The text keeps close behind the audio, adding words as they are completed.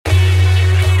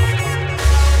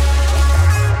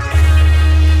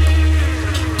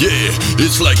Yeah,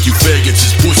 it's like you faggots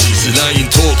is pussies, and I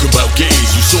ain't talking about gays.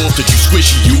 You soft and you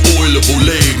squishy, you oilable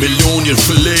leg, million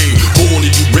fillet. Born and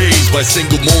you raised by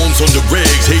single moms on the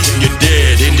rags, hating your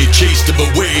dad, and they chased him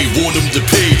away. Want him to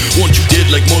pay, want you dead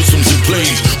like Muslims in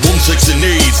planes. Bomb sex and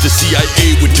AIDS, the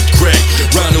CIA with the crack.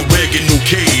 Ronald Reagan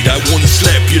okayed. I wanna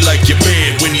slap you like your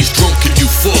man when he's drunk and you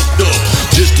fucked up.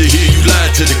 Just to hear you lie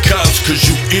to the cops cause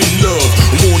you in love.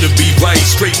 I wanna be right,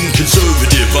 straight and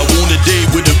conservative. I want a day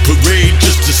with a parade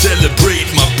just to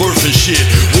celebrate my birth and shit.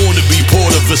 Wanna be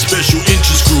part of a special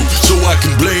interest group so I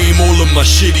can blame all of my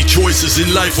shitty choices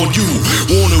in life on you.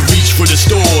 Wanna reach for the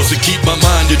stars and keep my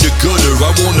mind in the gutter.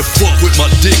 I wanna fuck with my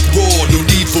dick raw, no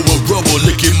need for a rubber.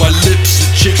 Licking my lips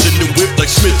and chicks in the whip like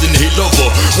Smith and Hey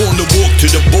Lover. Wanna walk to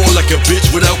the bar like a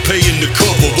bitch without paying the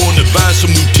cover. Wanna buy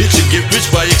some new tits and get rich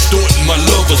by extorting my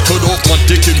lovers. Cut off my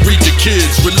dick and read the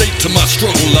kids, relate to my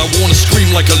struggle. I wanna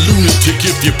scream like a lunatic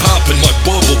if you're popping my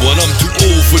bubble, but I'm too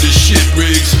old for this shit,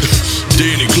 Riggs.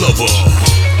 Danny Glover.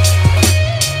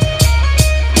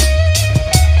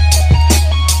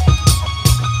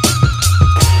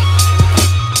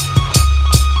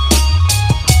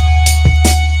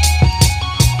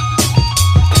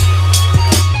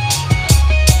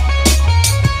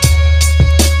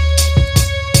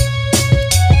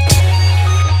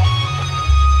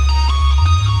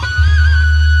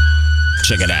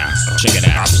 Check it out, check it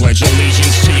out. I pledge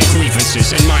allegiance to your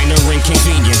grievances and minor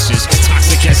inconveniences.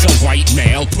 Toxic as a white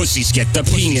male, pussies get the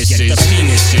penises.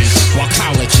 While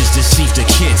colleges deceive the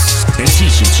kids and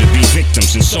teach them to be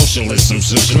victims in socialism's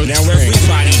a good thing. Now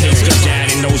everybody hates their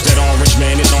dad and knows that orange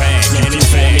man is bad. And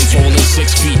informing falling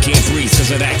 6 feet can't breathe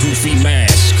cause of that goofy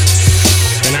mask.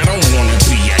 And I don't wanna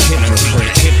be a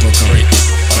hypocrite,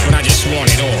 but I just want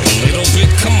it all a little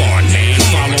bit. Come on, man,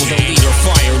 follow the leader,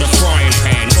 fire the frying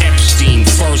pan. Epstein,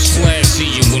 first class, see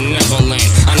you in Neverland.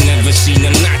 I never seen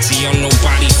a Nazi or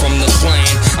nobody from the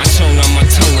Klan. I turn on my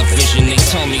television, they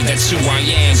tell me that's who I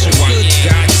am.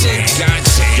 Goddamn,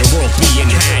 you're all being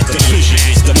had. The vision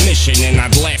is the mission, and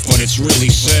I'd laugh, but it's really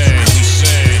sad.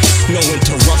 No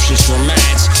interruptions from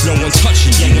ads, no one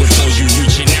touching you with those you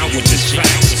reaching out with this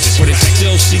facts. But it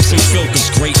still seeks and feel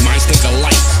cause great minds think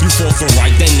alike. You fall for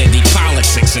identity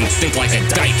politics and think like a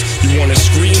dyke. You wanna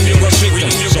scream, you're a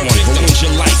victim, someone ruins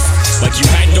your life. Like you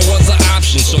had no other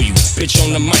option, so you bitch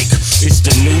on the mic. It's